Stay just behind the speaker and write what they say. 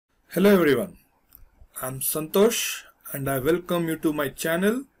Hello everyone, I'm Santosh and I welcome you to my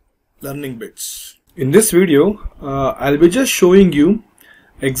channel Learning Bits. In this video, I'll be just showing you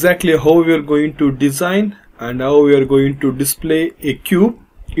exactly how we are going to design and how we are going to display a cube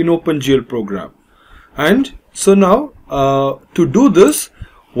in OpenGL program. And so now to do this,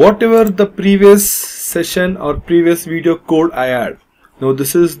 whatever the previous session or previous video code I had, now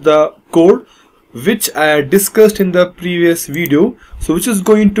this is the code which I had discussed in the previous video, so which is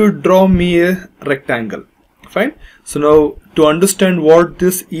going to draw me a rectangle. Fine. So now to understand what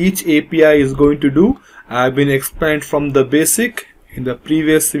this each API is going to do, I have been explained from the basic in the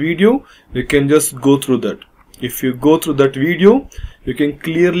previous video. You can just go through that. If you go through that video, you can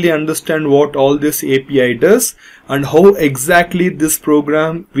clearly understand what all this API does and how exactly this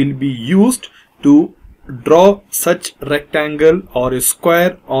program will be used to draw such rectangle or a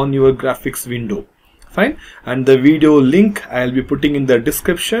square on your graphics window. Fine. And the video link I'll be putting in the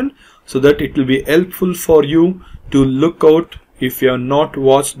description so that it will be helpful for you to look out if you have not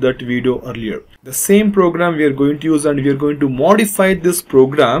watched that video earlier. The same program we are going to use, and we are going to modify this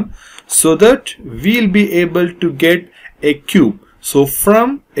program so that we'll be able to get a cube. So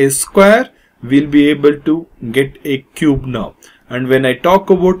from a square we'll be able to get a cube now. And when I talk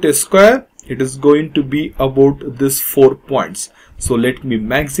about a square, it is going to be about this 4 points. So let me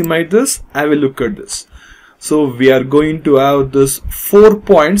maximize this. I will look at this. So we are going to have this 4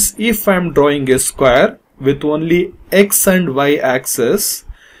 points if I am drawing a square with only x and y axis.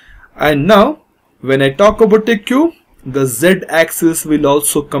 And now when I talk about a cube, the z axis will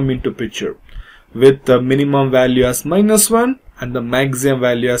also come into picture with the minimum value as -1 and the maximum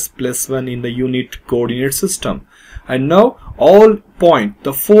value as +1 in the unit coordinate system. And now all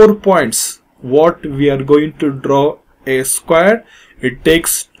the 4 points what we are going to draw a square, it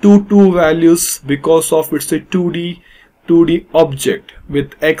takes two values because of it's a 2D object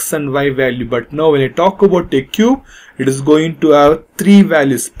with x and y value. But now when I talk about a cube, it is going to have 3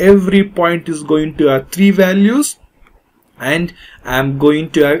 values. Every point is going to have 3 values, and I'm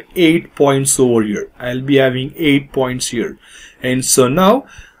going to have 8 points over here. I'll be having 8 points here. And so now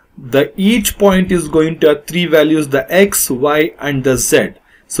each point is going to have 3 values, the x, y and the z.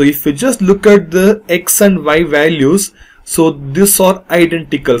 So if you just look at the x and y values, so these are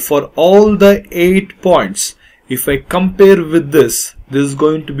identical for all the 8 points. If I compare with this is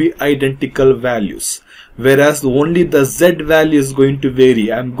going to be identical values, whereas only the z value is going to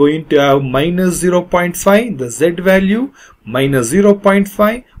vary. I'm going to have -0.5 the z value,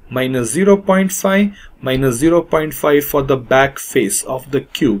 -0.5, -0.5, -0.5 for the back face of the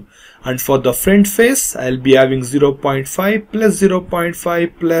cube. And for the front face, I'll be having 0.5 plus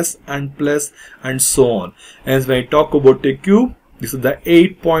 0.5 plus and so on. As when I talk about a cube, this is the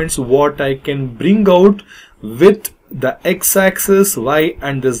 8 points what I can bring out with the x-axis, y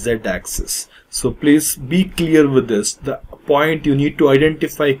and the z-axis. So please be clear with this. The point you need to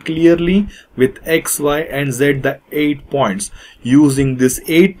identify clearly with x, y and z, the 8 points. Using these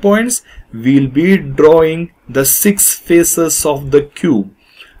 8 points, we'll be drawing the 6 faces of the cube.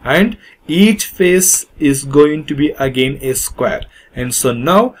 And each face is going to be again a square. And so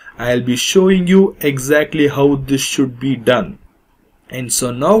now I'll be showing you exactly how this should be done. And so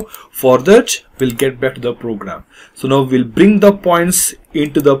now for that we'll get back to the program. So now we'll bring the points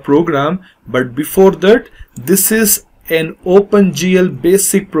into the program, but before that, this is an OpenGL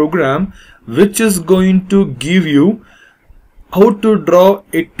basic program which is going to give you how to draw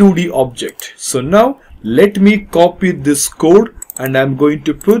a 2D object. So now let me copy this code and I'm going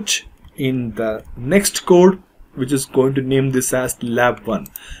to put in the next code, which is going to name this as lab1.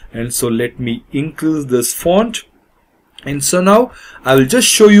 And so let me increase this font. And so now I will just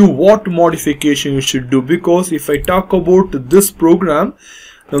show you what modification you should do, because if I talk about this program,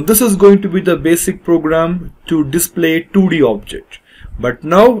 now this is going to be the basic program to display a 2D object. But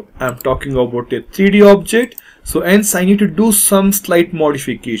now I'm talking about a 3D object. So hence I need to do some slight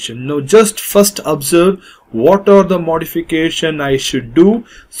modification. Now just first observe what are the modification I should do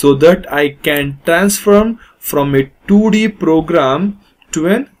so that I can transform from a 2D program to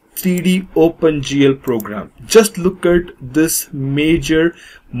an 3D OpenGL program. Just look at this major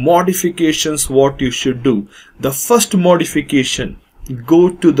modifications what you should do. The first modification, go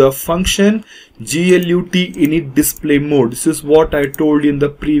to the function glut init display mode. This is what I told in the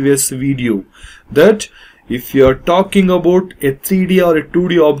previous video, that if you are talking about a 3D or a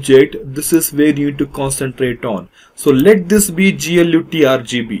 2D object, this is where you need to concentrate on. So let this be glut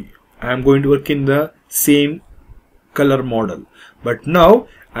RGB. I am going to work in the same color model. But now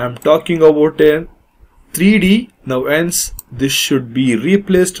I am talking about a 3D. Now hence this should be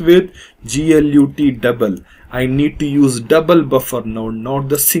replaced with glut double. I need to use double buffer now, not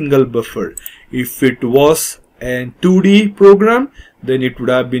the single buffer. If it was a 2D program, then it would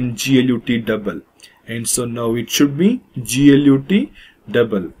have been GLUT double, and so now it should be GLUT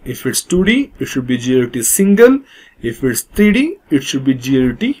double. If it's 2D, it should be GLUT single. If it's 3D, it should be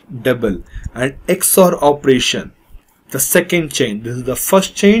GLUT double. And XOR operation, the second change. This is the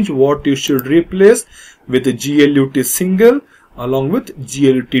first change what you should replace with the GLUT single along with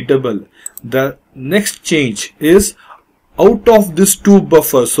GLUT double. The next change is out of these two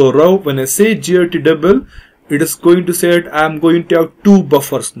buffers. So now when I say GLUT double, it is going to say that I am going to have two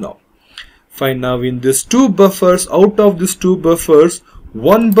buffers now. Fine. Now in these two buffers, out of these two buffers,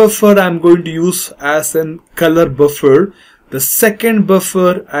 one buffer I am going to use as a color buffer. The second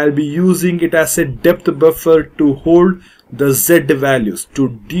buffer I'll be using it as a depth buffer to hold the Z values, to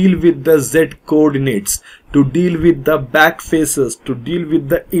deal with the Z coordinates, to deal with the back faces, to deal with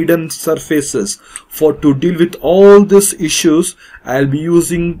the hidden surfaces. To deal with all these issues, I'll be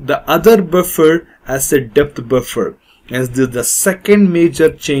using the other buffer as a depth buffer. And this is the second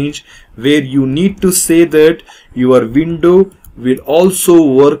major change, where you need to say that your window will also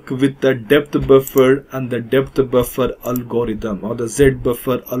work with the depth buffer and the depth buffer algorithm or the Z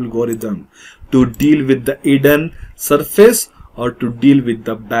buffer algorithm to deal with the hidden surface or to deal with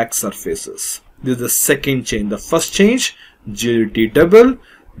the back surfaces. This is the second change. The first change, GLUT double.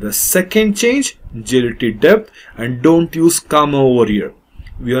 The second change, GLUT depth. And don't use comma over here.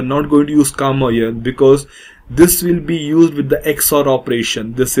 We are not going to use comma here because this will be used with the XOR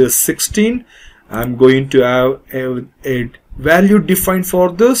operation. This is 16. I'm going to have a value defined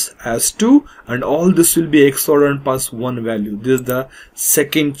for this as 2, and all this will be XOR and pass one value. This is the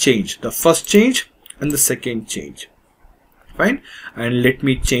second change, the first change and the second change. Fine. And let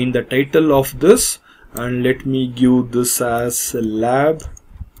me change the title of this, and let me give this as lab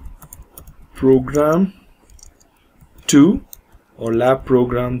program 2 or lab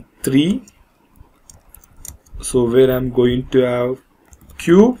program 3. So where I'm going to have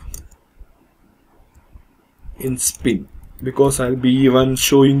cube in spin, because I'll be even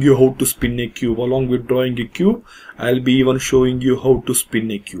showing you how to spin a cube. Along with drawing a cube, I'll be even showing you how to spin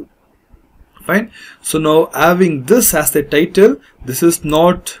a cube. Fine. So now having this as the title, this is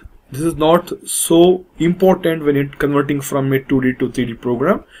not so important when it converting from a 2D to 3D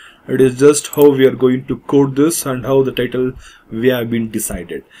program. It is just how we are going to code this and how the title we have been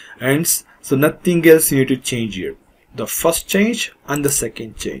decided. And so nothing else you need to change here. The first change and the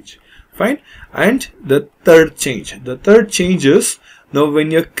second change. Fine. And the third change. The third change is, now when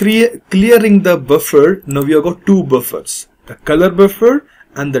you're clearing the buffer, now we have got two buffers, the color buffer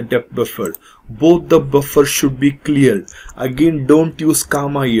and the depth buffer. Both the buffers should be cleared. Again, don't use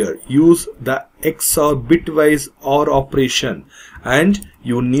comma here. Use the XOR bitwise OR operation, and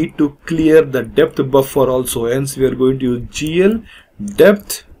you need to clear the depth buffer also. Hence, we are going to use GL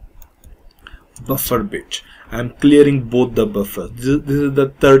depth buffer bit. I am clearing both the buffers. This is the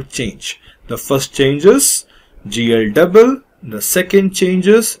third change. The first change is GL double. The second change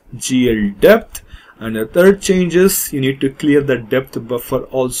is GL depth. And the third change is you need to clear the depth buffer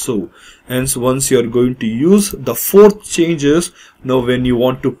also. Hence, once you are going to use the fourth change is, now when you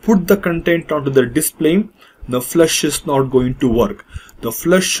want to put the content onto the display, the flush is not going to work. The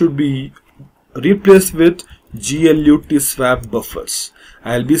flush should be replaced with GLUT swap buffers.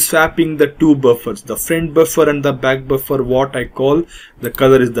 I'll be swapping the two buffers, the front buffer and the back buffer. What I call the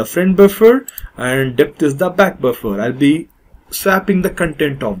color is the front buffer and depth is the back buffer. I'll be swapping the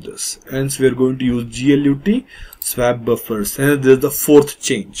content of this. Hence, we are going to use GLUT swap buffers. And this is the fourth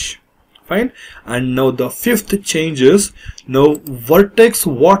change. Fine. And now the fifth change is, now vertex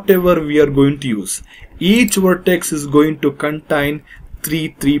whatever we are going to use, each vertex is going to contain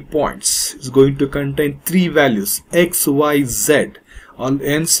three points. It's going to contain three values, X, Y, Z.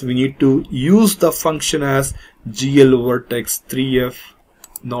 Hence, we need to use the function as GL vertex 3F,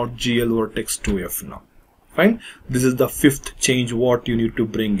 not GL vertex 2F now. Fine. This is the fifth change what you need to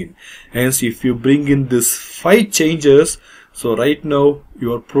bring in. Hence, if you bring in this 5 changes, so right now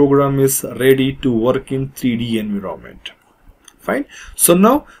your program is ready to work in 3D environment. Fine. So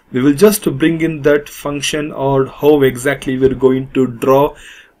now we will just bring in that function, or how exactly we're going to draw.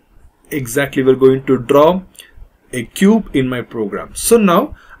 We're going to draw a cube in my program. So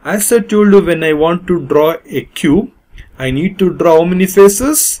now, as I told you, when I want to draw a cube, I need to draw how many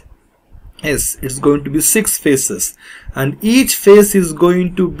faces? Yes, it's going to be 6 faces, and each face is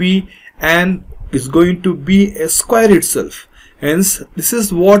going to be a square itself. Hence, this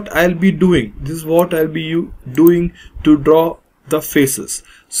is what I'll be doing. This is what I'll be doing to draw the faces.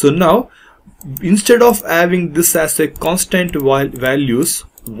 So now, instead of having this as a constant values,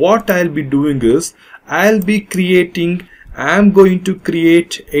 what I'll be doing is I'm going to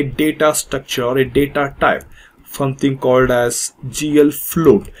create a data structure or a data type, something called as GL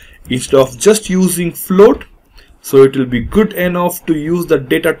float. Instead of just using float, so it will be good enough to use the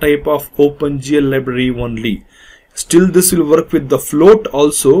data type of OpenGL library only. Still this will work with the float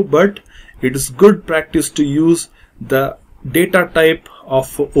also, but it is good practice to use the data type of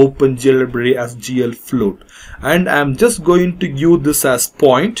OpenGL library as GL float. And I'm just going to give this as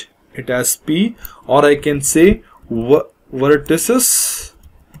point, it as P, or I can say vertices.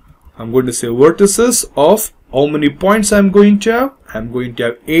 I'm going to say vertices of how many points I'm going to have. I'm going to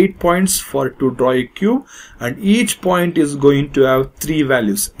have 8 points to draw a cube, and each point is going to have 3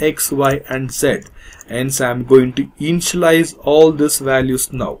 values, X, Y and Z. Hence I'm going to initialize all these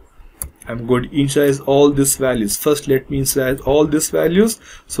values now. I'm going to initialize all these values. First let me initialize all these values.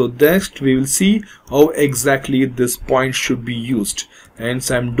 So next we will see how exactly this point should be used.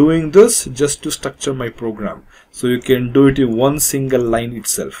 Hence I'm doing this just to structure my program. So you can do it in one single line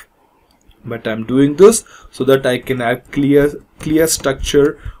itself. But I'm doing this so that I can have clear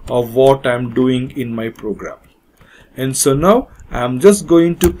structure of what I'm doing in my program. And so now I'm just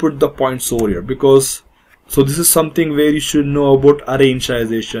going to put the points over here, because so this is something where you should know about array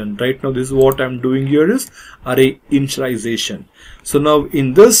initialization. Right now this is what I'm doing here is array initialization. So now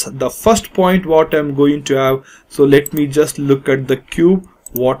in this, the first point what I'm going to have, so let me just look at the cube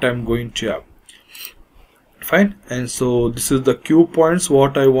what I'm going to have. Fine, and so this is the cube points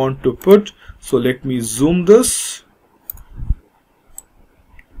what I want to put. So let me zoom this.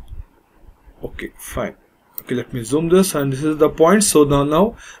 Okay, fine. Okay, let me zoom this, and this is the point. So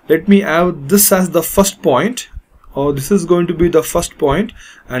now let me have this as the first point, or this is going to be the first point,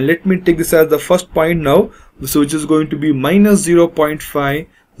 and let me take this as the first point now, so which is going to be minus 0.5,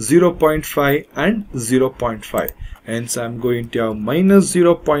 0.5 and 0.5. Hence I'm going to have minus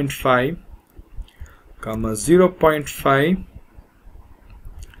 0.5 comma 0.5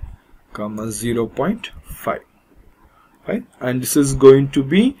 comma 0.5. right? And this is going to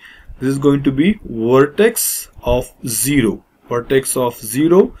be vertex of 0. Vertex of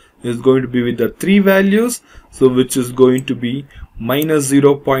 0 is going to be with the 3 values, so which is going to be minus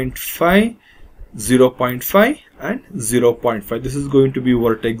 0.5, 0.5 and 0.5. This is going to be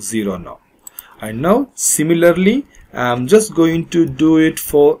vertex 0 now. And now similarly I'm just going to do it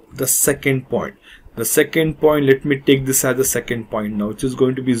for the second point. The second point, let me take this as the second point now, which is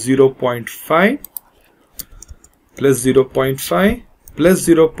going to be 0.5 plus 0.5 plus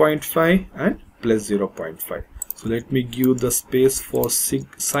 0.5 and plus 0.5. So let me give the space for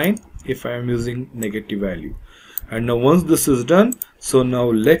sign if I am using negative value. And now once this is done, so now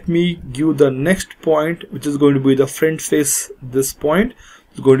let me give the next point, which is going to be the front face. This point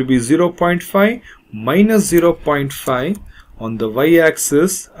is going to be 0.5 minus 0.5 on the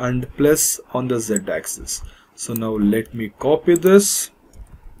y-axis and plus on the z-axis. So now let me copy this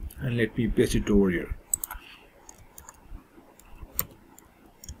and let me paste it over here.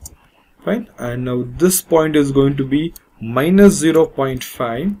 Fine, and now this point is going to be minus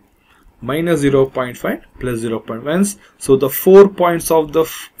 0.5 minus 0.5 plus 0.1. So the 4 points of the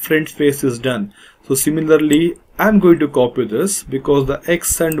front face is done. So similarly I'm going to copy this, because the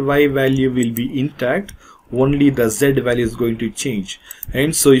x and y value will be intact, only the z value is going to change.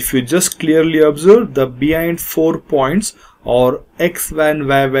 And so if you just clearly observe, the behind 4 points or x and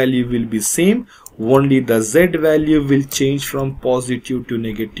y value will be same, only the z value will change from positive to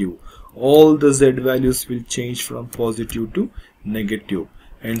negative. All the z values will change from positive to negative.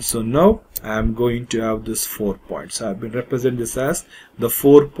 And so now I am going to have this 4 points. I have been represent this as the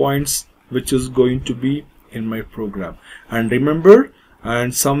 4 points which is going to be in my program. And remember,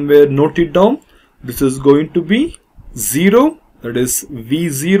 and somewhere note it down, this is going to be 0, that is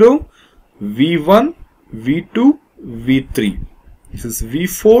V0, V1, V2, V3. This is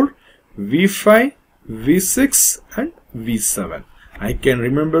V4, V5, V6 and V7. I can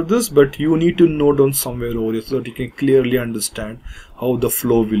remember this, but you need to note down somewhere over here so that you can clearly understand how the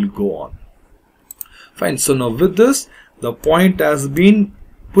flow will go on. Fine, so now with this, the point has been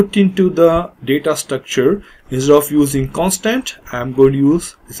put into the data structure. Instead of using constant, I am going to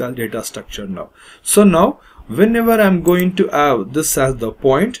use this as data structure now. So now whenever I am going to have this as the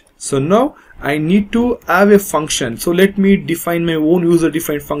point, so now I need to have a function. So let me define my own user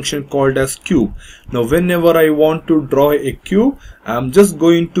defined function called as cube. Now whenever I want to draw a cube, I am just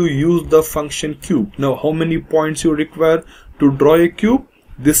going to use the function cube. Now how many points you require to draw a cube?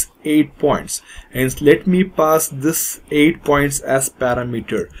 This 8 points. Hence let me pass this 8 points as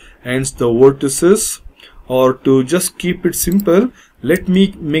parameter. Hence the vertices, or to just keep it simple, let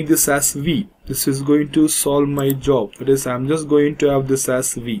me make this as V. This is going to solve my job. That is, I'm just going to have this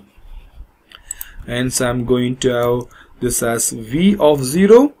as V. hence I'm going to have this as v of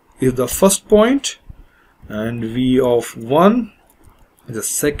 0 is the first point, and v of 1 is the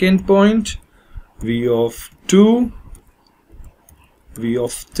second point, v of 2, v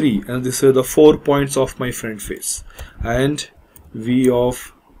of 3, and these are the 4 points of my front face, and v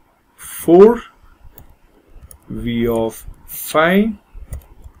of 4, v of 5,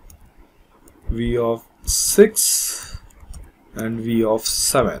 v of 6, and v of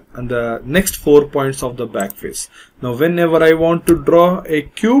 7, and the next 4 points of the back face. Now whenever I want to draw a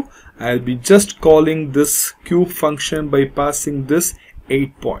cube, I'll be just calling this cube function by passing this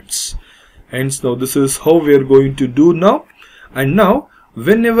 8 points. Hence now this is how we are going to do now. And now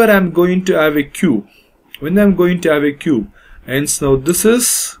whenever I'm going to have a cube, hence now this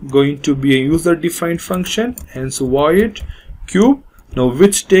is going to be a user defined function, hence void cube, now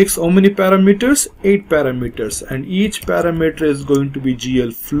which takes how many parameters? 8 parameters, and each parameter is going to be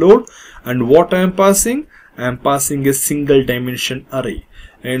GL float. And what I am passing? I am passing a single dimension array,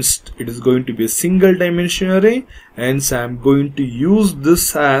 hence it is going to be a single dimension array, hence I am going to use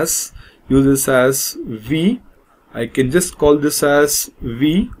this as v. I can just call this as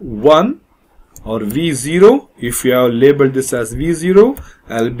v1 or v0. If you have labeled this as v0,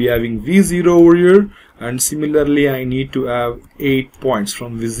 I'll be having v0 over here, and similarly I need to have 8 points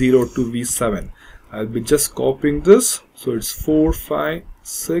from v0 to v7. I'll be just copying this, so it's 4, 5,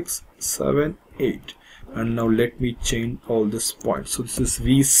 6, 7, 8, and now let me change all these points. So this is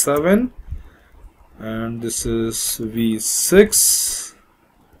v7, and this is v6,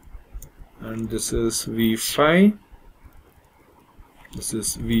 and this is v5, this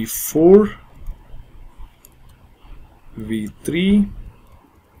is v4, v3,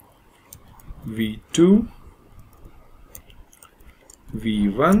 v2,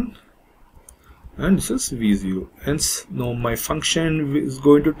 v1, and this is v0. Hence now my function is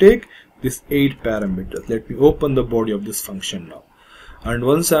going to take this 8 parameters. Let me open the body of this function now, and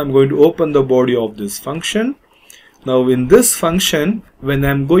once I'm going to open the body of this function, now in this function, when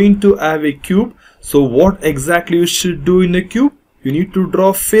I'm going to have a cube, so what exactly you should do in a cube? You need to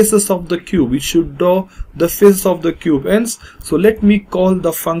draw faces of the cube. We should draw the faces of the cube. Hence, so let me call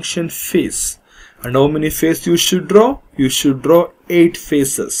the function face. And how many faces you should draw? You should draw 8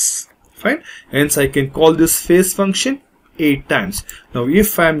 faces. Fine. Hence, I can call this face function 8 times. Now,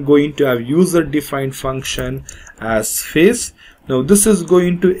 if I am going to have user defined function as face, now this is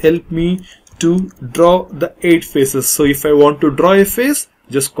going to help me to draw the 8 faces. So if I want to draw a face,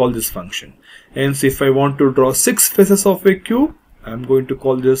 just call this function. Hence, if I want to draw 6 faces of a cube, I'm going to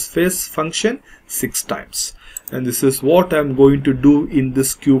call this face function 6 times. And this is what I'm going to do in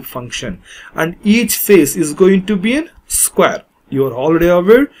this cube function. And each face is going to be a square. You are already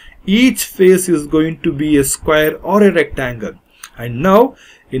aware, each face is going to be a square or a rectangle. And now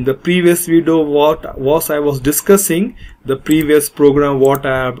in the previous video what I was discussing, the previous program what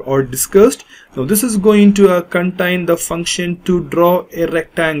I have already discussed, now this is going to contain the function to draw a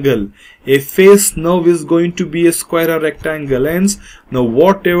rectangle. A face now is going to be a square or rectangle. Hence now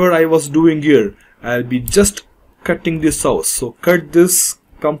whatever I was doing here, I'll be just cutting this out. So cut this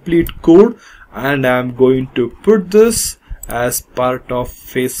complete code, and I'm going to put this as part of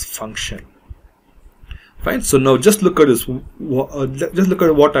face function. Fine. So now just look at this. Just look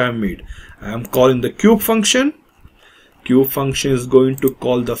at what I have made. I am calling the cube function. Cube function is going to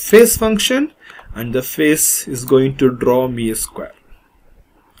call the face function, and the face is going to draw me a square.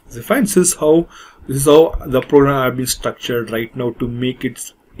 So fine. This is how the program has been structured right now to make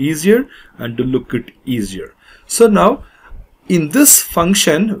it easier and to look it easier. So now in this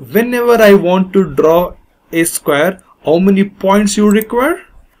function, whenever I want to draw a square, how many points you require?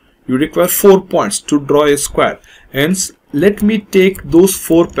 You require 4 points to draw a square. Hence, let me take those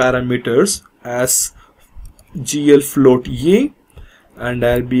 4 parameters as GL float A, and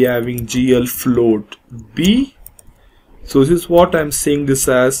I'll be having GL float B. So this is what I'm saying this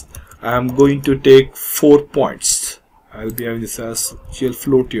as. I'm going to take 4 points. I'll be having this as GL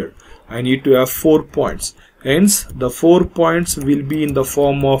float here. I need to have 4 points. Hence, the 4 points will be in the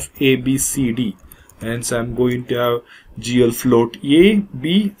form of A, B, C, D. Hence, I'm going to have GL float A,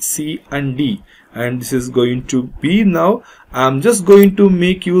 B, C, and D. And this is going to be now. I'm just going to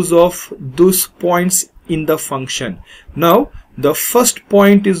make use of those points in the function. Now, the first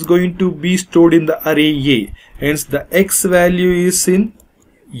point is going to be stored in the array A. Hence, the X value is in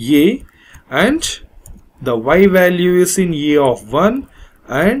A, and the Y value is in A of 1,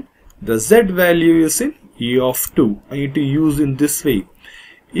 and the Z value is in A of 2. I need to use in this way.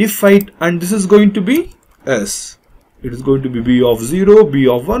 And this is going to be S. It is going to be B of 0, B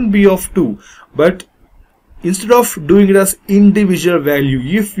of 1, B of 2. But instead of doing it as individual value,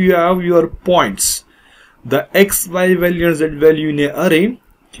 if you have your points, the x, y value and z value in an array,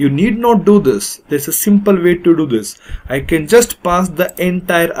 you need not do this. There's a simple way to do this. I can just pass the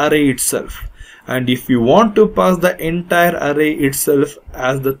entire array itself. And if you want to pass the entire array itself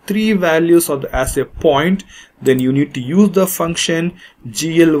as the 3 values or as a point, then you need to use the function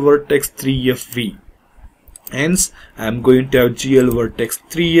gl vertex 3fv. Hence, I'm going to have gl vertex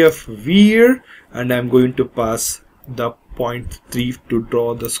 3fv here, and I'm going to pass the point 3 to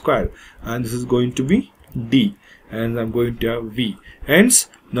draw the square, and this is going to be d, and I'm going to have v. Hence,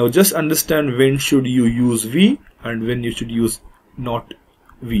 now just understand when should you use v and when you should use not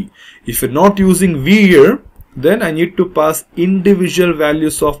v. If you're not using v here, then I need to pass individual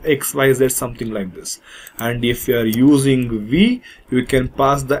values of x, y, z, something like this. And if you are using v, you can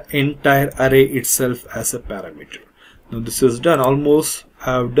pass the entire array itself as a parameter. Now this is done. Almost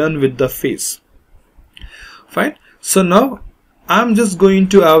I have done with the face. Fine. So now I'm just going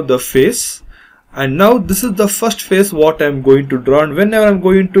to have the face, and now this is the first face what I'm going to draw, and whenever I'm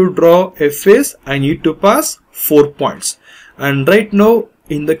going to draw a face, I need to pass 4 points. And right now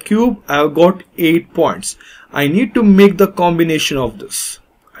in the cube I've got 8 points. I need to make the combination of this.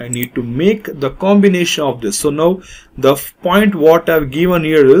 So now the point what I've given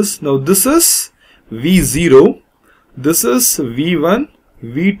here is, now this is v0, this is v1,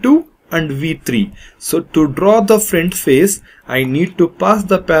 v2 and v3. So to draw the front face, I need to pass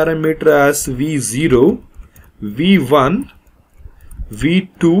the parameter as v0, v1,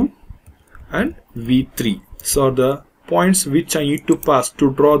 v2 and v3. So the points which I need to pass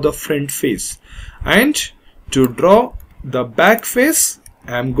to draw the front face. And to draw the back face,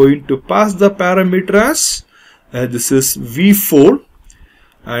 I am going to pass the parameter as this is v4,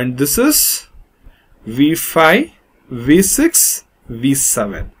 and this is v5, v6,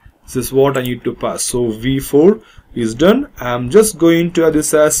 v7. This is what I need to pass. So v4 is done. I am just going to add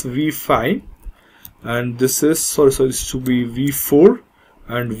this as v5, and this is this should be v4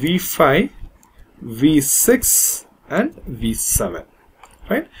 and v5, v6 and v7.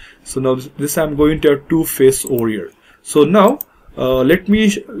 Right. So now this I'm going to have 2 face over here. So now let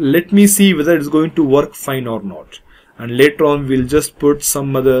me see whether it's going to work fine or not, and later on we'll just put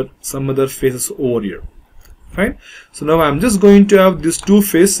some other faces over here. Fine. So now I'm just going to have these 2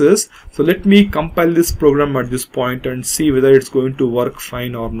 faces. So let me compile this program at this point and see whether it's going to work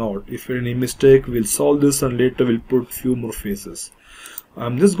fine or not. If any mistake, we'll solve this and later we'll put few more faces.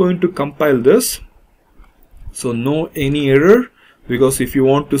 I'm just going to compile this. So no any error, because if you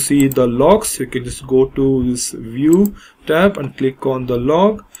want to see the logs, you can just go to this view tab and click on the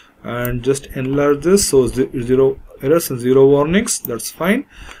log and just enlarge this. So 0 errors and 0 warnings, that's fine.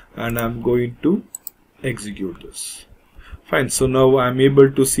 And I'm going to execute this. Fine. So now I'm able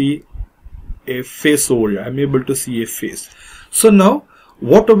to see a face over here. I'm able to see a face. So now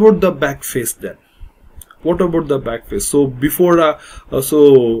what about the back face then? What about the back face? So before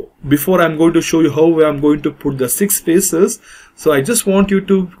I'm going to show you how I'm going to put the 6 faces, so I just want you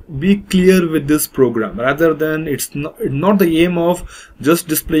to be clear with this program, rather than it's not the aim of just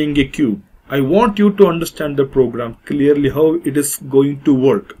displaying a cube. I want you to understand the program clearly, how it is going to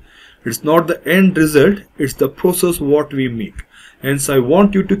work. It's not the end result, it's the process what we make. Hence I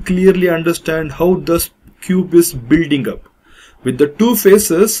want you to clearly understand how this cube is building up. With the 2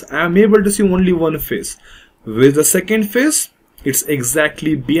 faces, I am able to see only 1 face. With the second face, it's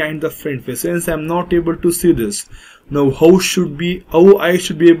exactly behind the front face. Hence I am not able to see this. Now how I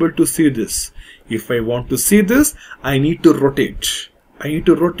should be able to see this? If I want to see this, I need to rotate. I need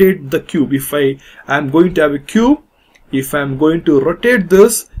to rotate the cube. If I am going to have a cube, if I am going to rotate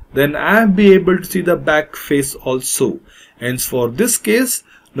this, then I will be able to see the back face also. Hence for this case,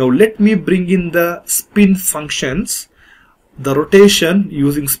 now let me bring in the spin functions. The rotation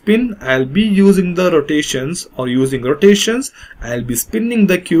using spin, I'll be using the rotations, or using rotations, I'll be spinning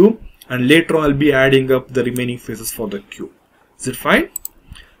the cube, and later on I'll be adding up the remaining faces for the cube. Is it fine?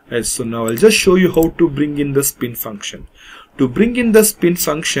 Yes, so now I'll just show you how to bring in the spin function. To bring in the spin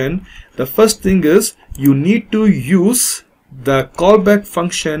function, the first thing is you need to use the callback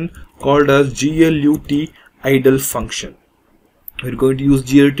function called as glut idle function. We're going to use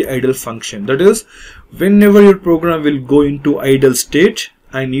glut idle function. That is, whenever your program will go into idle state,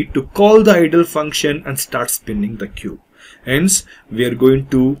 I need to call the idle function and start spinning the cube. Hence, we are going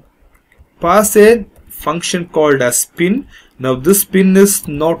to pass a function called as spin. Now this spin is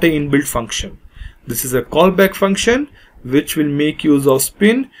not an inbuilt function. This is a callback function which will make use of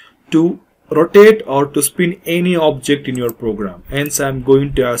spin to rotate or to spin any object in your program. Hence I am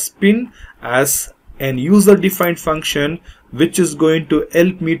going to have spin as an user defined function which is going to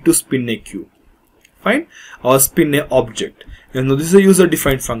help me to spin a cube. fine, or spin a object. And now this is a user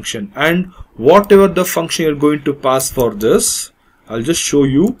defined function, and whatever the function you're going to pass for this, I'll just show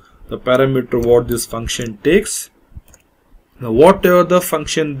you the parameter what this function takes. Now whatever the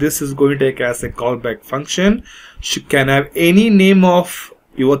function this is going to take as a callback function can have any name of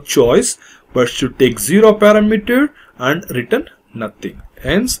your choice, but should take 0 parameter and return nothing.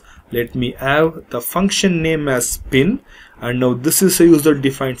 Hence let me have the function name as spin, and now this is a user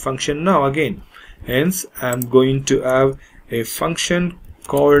defined function now again. Hence I'm going to have a function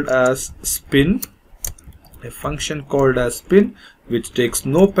called as spin, which takes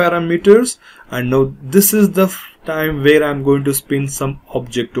no parameters, and now this is the time where I'm going to spin some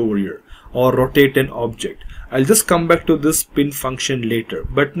object over here or rotate an object. I'll just come back to this spin function later,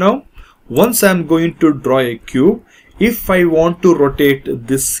 but now once I'm going to draw a cube, if I want to rotate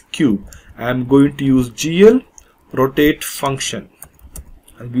this cube, I'm going to use GL rotate function.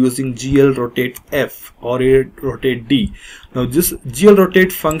 I'm using GL rotate F or rotate D. Now this GL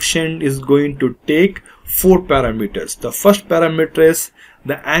rotate function is going to take 4 parameters. The first parameter is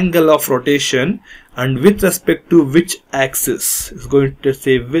the angle of rotation, and with respect to which axis. It's going to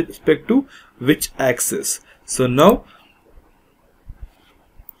say with respect to which axis. So now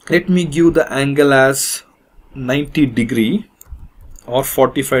let me give the angle as 90 degree or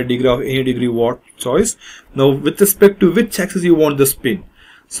 45 degree or any degree what choice. Now with respect to which axis you want the spin.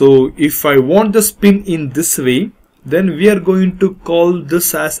 So if I want the spin in this way, then we are going to call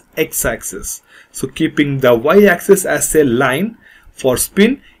this as x-axis. So keeping the y-axis as a line for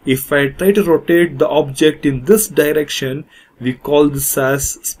spin, if I try to rotate the object in this direction, we call this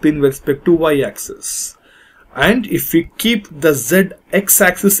as spin with respect to y-axis. And if we keep the z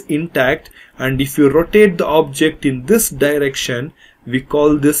x-axis intact, and if you rotate the object in this direction, we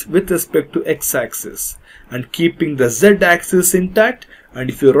call this with respect to x-axis. And keeping the z-axis intact, and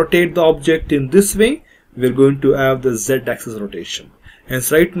if you rotate the object in this way, we're going to have the z-axis rotation.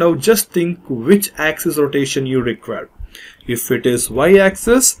 Hence right now just think which axis rotation you require. If it is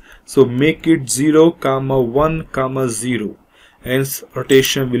y-axis, so make it 0, 1, 0. Hence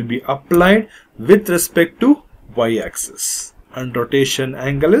rotation will be applied with respect to y-axis, and rotation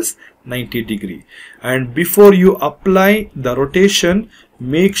angle is 90 degree. And before you apply the rotation,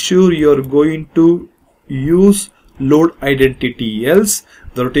 make sure you're going to use load identity, else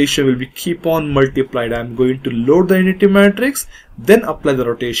the rotation will be keep on multiplied. I'm going to load the identity matrix, then apply the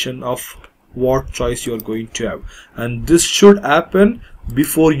rotation of what choice you are going to have, and this should happen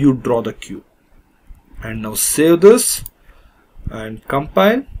before you draw the cube. And now save this and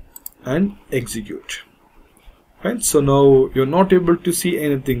compile and execute. Right, so now you're not able to see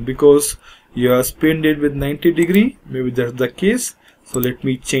anything because you have spinned it with 90 degree. Maybe that's the case. So let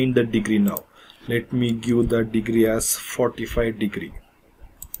me change the degree now. Let me give the degree as 45 degree.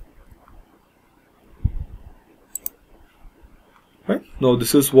 Right, now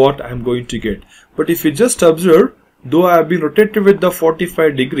this is what I'm going to get. But if you just observe, though I have been rotated with the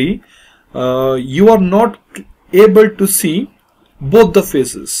 45 degree, you are not able to see both the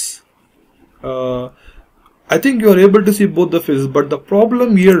faces. I think you are able to see both the faces, but the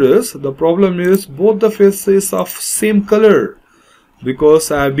problem here is both the faces of same color, because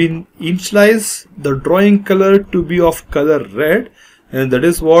I have been initialized the drawing color to be of color red, and that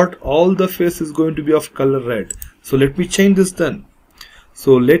is what all the face is going to be of color red. So let me change this then.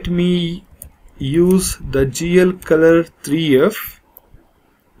 So let me use the GL color 3F,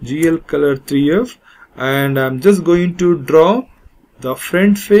 and I'm just going to draw the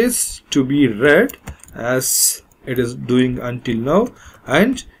front face to be red as it is doing until now,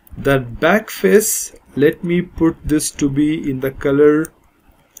 and the back face, let me put this to be in the color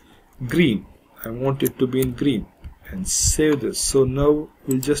green. I want it to be in green, and save this. So now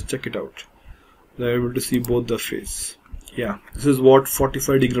we'll just check it out. They're able to see both the face. Yeah, this is what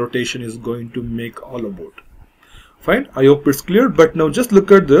 45 degree rotation is going to make all about. Fine, I hope it's clear. But now just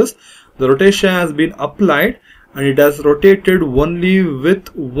look at this. The rotation has been applied, and it has rotated only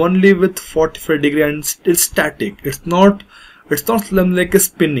with 45 degree, and it's static. It's not like a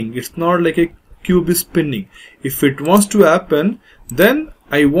spinning. It's not like a cube is spinning. If it wants to happen, then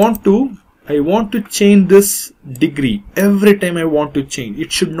I want to change this degree every time I want to change.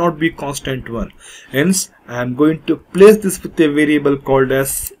 It should not be constant one. Hence I am going to place this with a variable called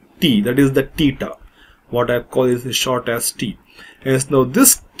as t, that is the theta. What I call is short as t. Hence now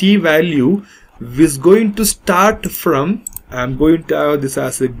this t value is going to start from, I am going to have this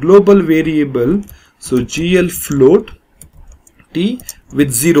as a global variable. So GL float t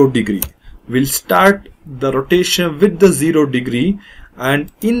with 0 degree. We'll start the rotation with the 0 degree,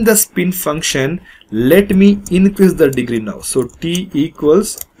 and in the spin function let me increase the degree now. So t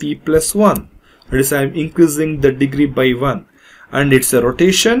equals t plus 1. that is I am increasing the degree by 1, and it's a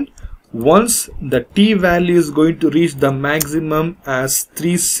rotation. Once the t value is going to reach the maximum as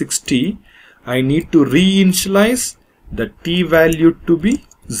 360, I need to reinitialize the t value to be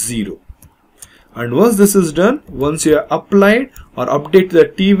 0. And once this is done, once you have applied or update the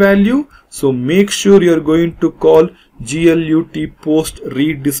t value, so make sure you are going to call GLUT post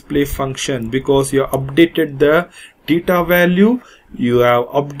read display function, because you have updated the theta value, you have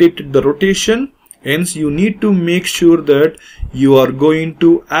updated the rotation. Hence you need to make sure that you are going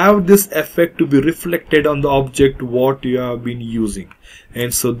to have this effect to be reflected on the object what you have been using.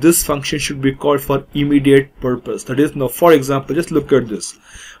 And so this function should be called for immediate purpose. That is, now for example, just look at this.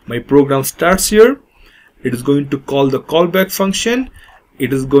 My program starts here. It is going to call the callback function.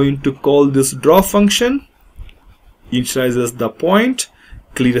 It is going to call this draw function, initializes the point,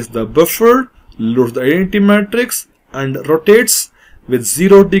 clears the buffer, loads the identity matrix, and rotates with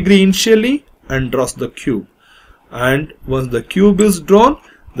 0 degree initially and draws the cube. And once the cube is drawn,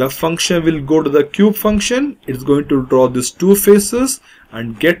 the function will go to the cube function. It's going to draw these two faces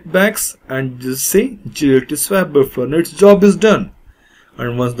and get backs and just say GLT swap buffer, and its job is done.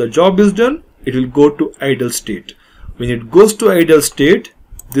 And once the job is done, it will go to idle state. When it goes to idle state,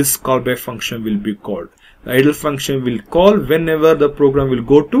 this callback function will be called. The idle function will call whenever the program will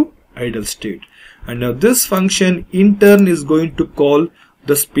go to idle state. And now this function in turn is going to call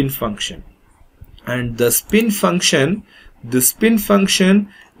the spin function. And the spin function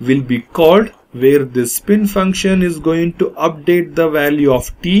will be called where the spin function is going to update the value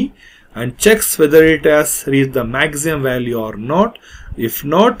of t and checks whether it has reached the maximum value or not. If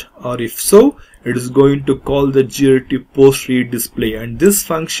not, or if so, it is going to call the GLT post read display, and this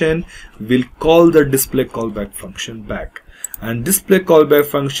function will call the display callback function back, and display callback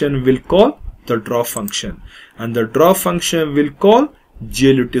function will call the draw function, and the draw function will call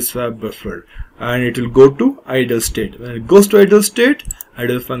GLT swap buffer, and it will go to idle state. When it goes to idle state,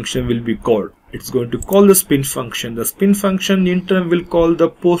 idle function will be called. It's going to call the spin function. The spin function in turn will call the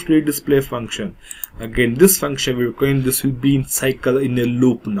post read display function. Again, this function this will be in cycle in a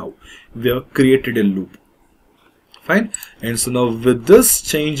loop. Now we have created a loop. Fine. And so now with this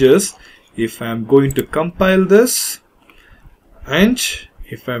changes, if I am going to compile this and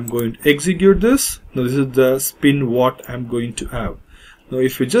if I am going to execute this, now this is the spin what I am going to have. Now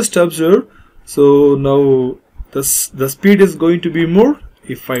if you just observe, so now the speed is going to be more.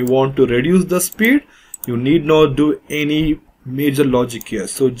 If I want to reduce the speed, you need not do any major logic here.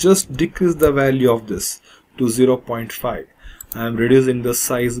 So just decrease the value of this to 0.5. I am reducing the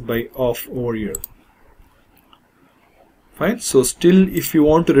size by half over here. Fine. So still, if you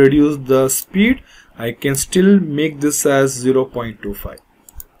want to reduce the speed, I can still make this as 0.25.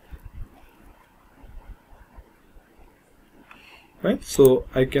 Right. So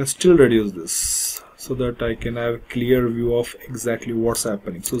I can still reduce this, so that I can have a clear view of exactly what's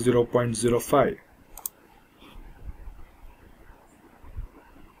happening. So 0.05.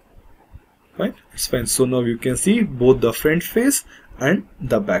 Right, it's fine. So now you can see both the front face and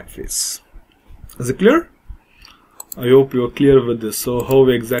the back face. Is it clear? I hope you are clear with this. So how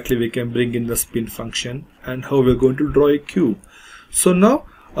exactly we can bring in the spin function and how we're going to draw a cube. So now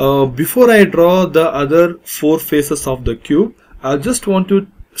before I draw the other 4 faces of the cube, I just want to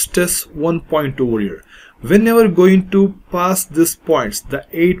stress one point over here. Whenever going to pass these points, the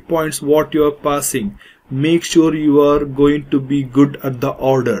 8 points what you are passing, make sure you are going to be good at the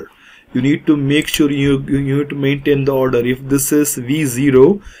order. You need to make sure you need to maintain the order. If this is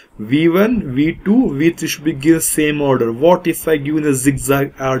V0, V1, V2, V3 should be given same order. What if I give in a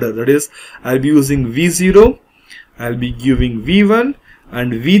zigzag order? That is, I'll be using V0, I'll be giving V1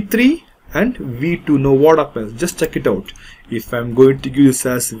 and V3 and V2. Now what happens? Just check it out. If I'm going to give this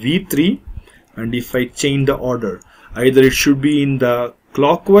as V3 and if I change the order, either it should be in the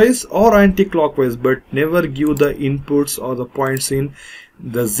clockwise or anti-clockwise, but never give the inputs or the points in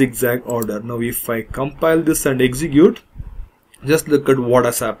the zigzag order. Now if I compile this and execute, just look at what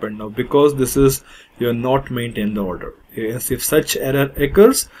has happened now, because this is you are not maintained the order. Yes, if such error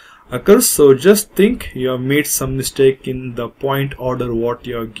occurs, so just think you have made some mistake in the point order what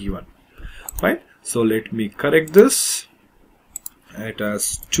you are given. Fine. So let me correct this. It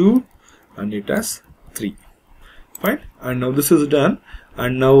has 2 and it has 3. Fine. And now this is done.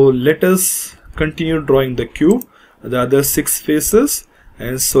 And now let us continue drawing the cube, the other 6 faces.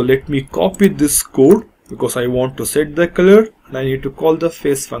 And so let me copy this code, because I want to set the color and I need to call the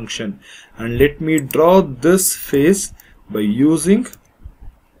face function. And let me draw this face by using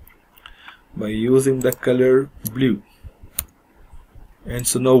the color blue. And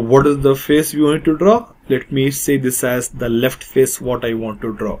so now what is the face we want to draw? Let me say this as the left face what I want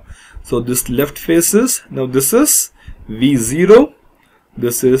to draw. So this left face is, now this is V0,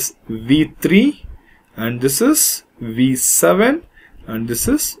 this is V3, and this is V7, and this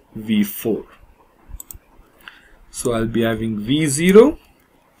is V4. So I'll be having V0,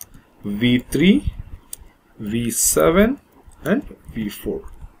 V3, V7 and V4.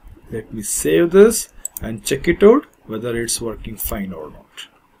 Let me save this and check it out whether it's working fine or not.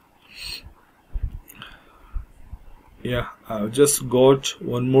 Yeah, I've just got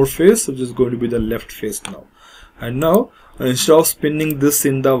one more face, which is going to be the left face now. And now instead of spinning this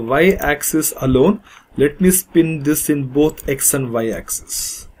in the Y axis alone, let me spin this in both X and Y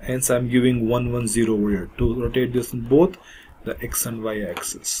axis. Hence I'm giving 1 1 0 over here to rotate this in both the X and Y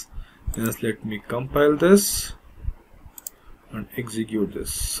axis. Just let me compile this and execute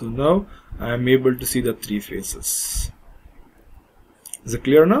this. So now I am able to see the three faces. Is it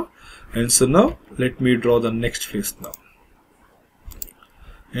clear now? And so now let me draw the next face now.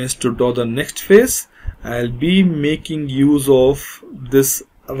 And to draw the next face, I'll be making use of this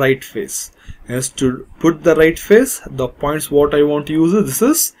right face. As to put the right face, the points what I want to use is, this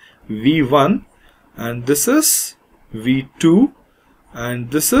is V1 and this is V2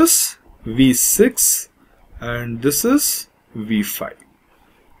 and this is V6 and this is V5.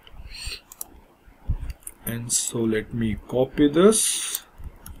 And so let me copy this,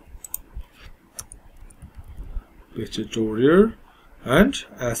 paste it over here, and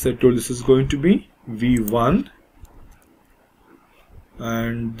as I told, this is going to be V1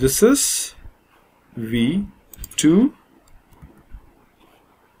 and this is V2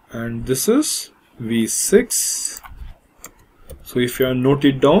 and this is V6. So if you note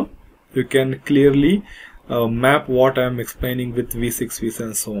it down, you can clearly map what I am explaining with V6, V7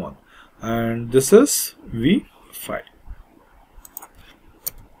 and so on. And this is V5.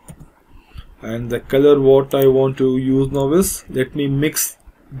 And the color what I want to use now is, let me mix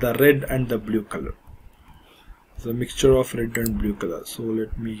the red and the blue color. It's a mixture of red and blue color. So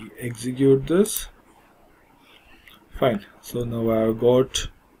let me execute this. Fine. So now I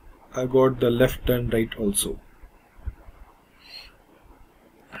got the left and right also.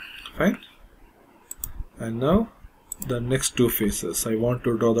 Fine. And now the next two faces. I want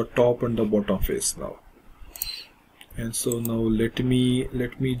to draw the top and the bottom face now. And so now let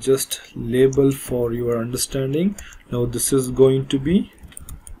me just label for your understanding. Now this is going to be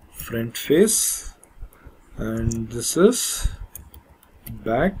front face and this is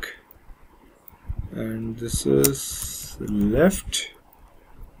back and this is left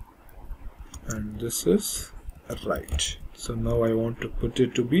and this is right. So now I want to put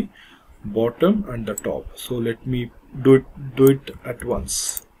it to be bottom and the top. So let me do it at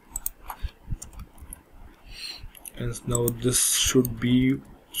once. And now this should be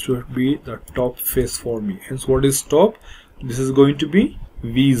the top face for me. Hence, what is top? This is going to be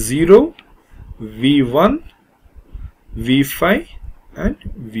V0, V1, V5 and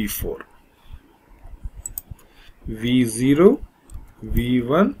V4. V0,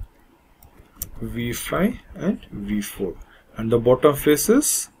 V1, V5 and V4. And the bottom face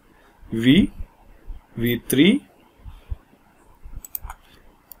is V, V3,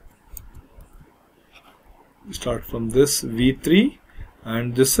 start from this V3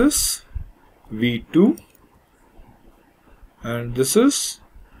 and this is V2 and this is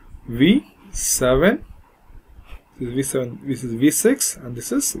V7, this is V6 and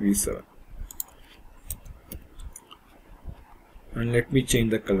this is V7. And let me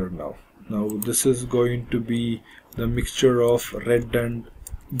change the color now. Now this is going to be the mixture of red and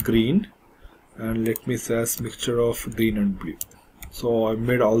green, and let me say as mixture of green and blue. So I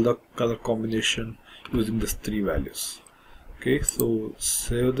made all the color combination using these three values. Okay, so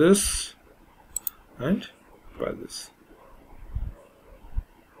save this and try this.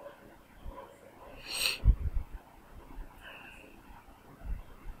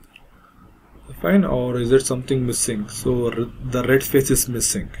 Fine, or is there something missing? So the red face is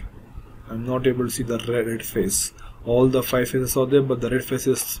missing. I'm not able to see the red face. All the five faces are there, but the red face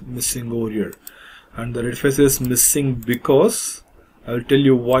is missing over here. And the red face is missing because, I'll tell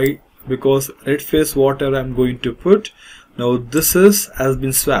you why. Because red face whatever I'm going to put, now this has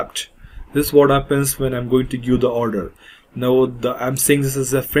been swapped. This is what happens when I'm going to give the order. Now I'm saying this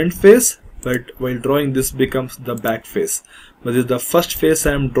is a front face, but while drawing this becomes the back face. But this is the first face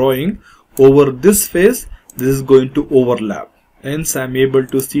I'm drawing. Over this face, this is going to overlap. Hence I'm able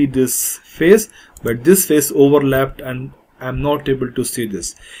to see this face, but this face overlapped and I'm not able to see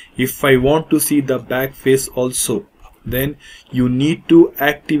this. If I want to see the back face also, then you need to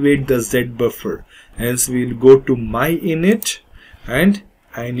activate the Z buffer. Hence we'll go to my init and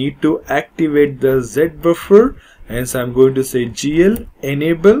I need to activate the Z buffer, and so I'm going to say GL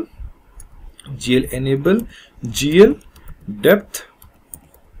enable GL depth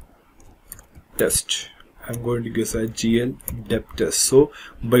test. I'm going to give a GL depth test. So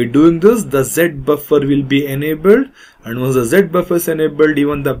by doing this, the Z buffer will be enabled, and once the Z buffer is enabled,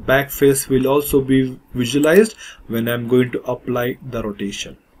 even the back face will also be visualized when I'm going to apply the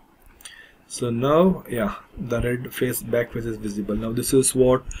rotation. So now, yeah, the red face, back face is visible. Now this is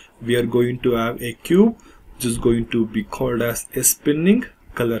what we are going to have, a cube which is going to be called as a spinning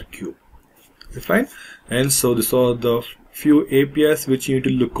color cube. Is fine? And so these are the few APIs which you need to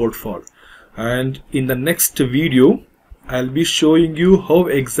look out for. And in the next video, I'll be showing you how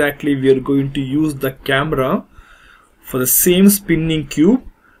exactly we are going to use the camera for the same spinning cube.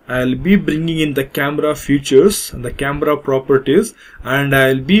 I'll be bringing in the camera features and the camera properties, and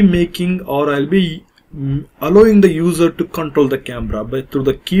I'll be making, or I'll be allowing the user to control the camera. But through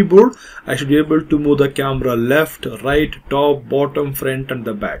the keyboard, I should be able to move the camera left, right, top, bottom, front, and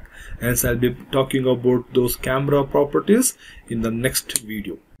the back. Hence, I'll be talking about those camera properties in the next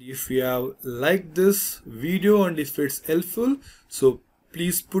video. If you have liked this video and if it's helpful, so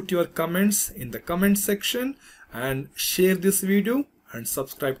please put your comments in the comment section and share this video and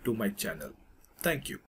subscribe to my channel. Thank you.